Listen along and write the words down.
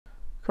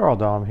Carl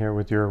Dom here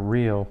with your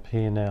Real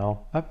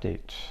P&L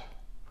update.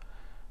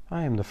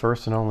 I am the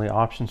first and only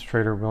options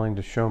trader willing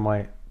to show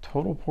my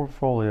total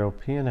portfolio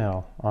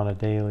P&L on a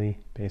daily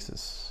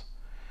basis.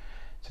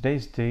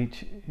 Today's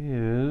date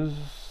is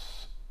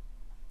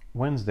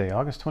Wednesday,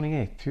 August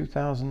 28th,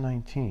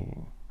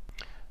 2019.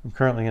 I'm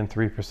currently in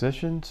 3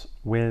 positions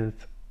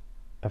with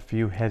a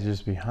few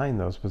hedges behind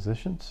those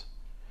positions.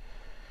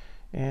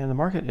 And the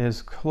market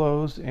is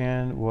closed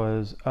and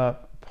was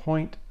up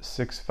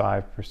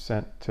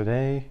 0.65%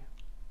 today.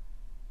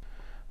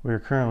 We are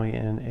currently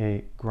in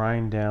a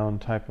grind down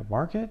type of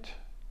market,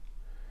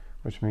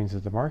 which means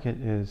that the market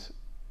is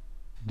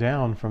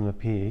down from the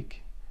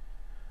peak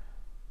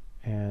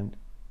and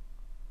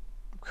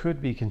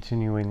could be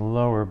continuing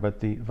lower,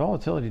 but the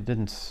volatility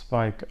didn't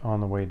spike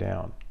on the way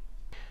down.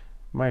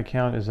 My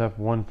account is up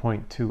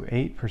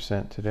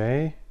 1.28%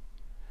 today.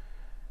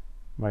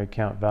 My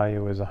account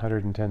value is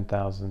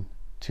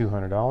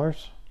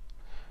 $110,200.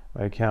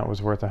 My account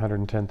was worth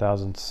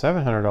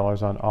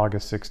 $110,700 on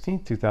August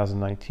 16,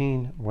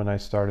 2019 when I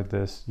started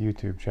this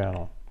YouTube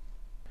channel.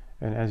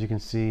 And as you can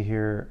see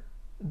here,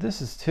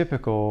 this is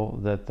typical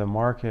that the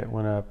market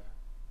went up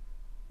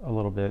a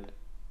little bit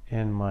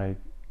and my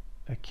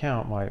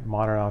account, my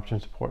modern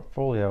options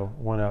portfolio,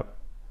 went up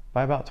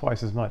by about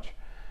twice as much.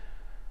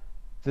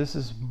 This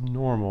is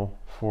normal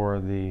for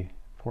the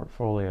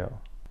portfolio.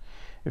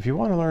 If you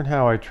want to learn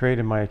how I trade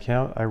in my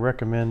account, I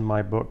recommend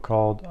my book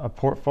called A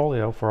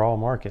Portfolio for All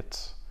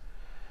Markets.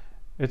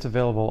 It's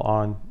available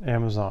on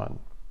Amazon.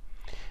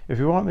 If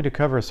you want me to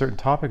cover a certain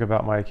topic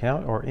about my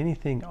account or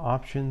anything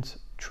options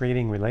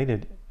trading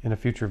related in a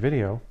future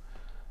video,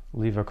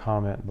 leave a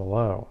comment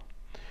below.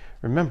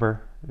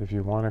 Remember, if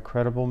you want a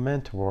credible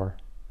mentor,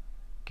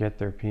 get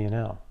their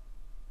P&L.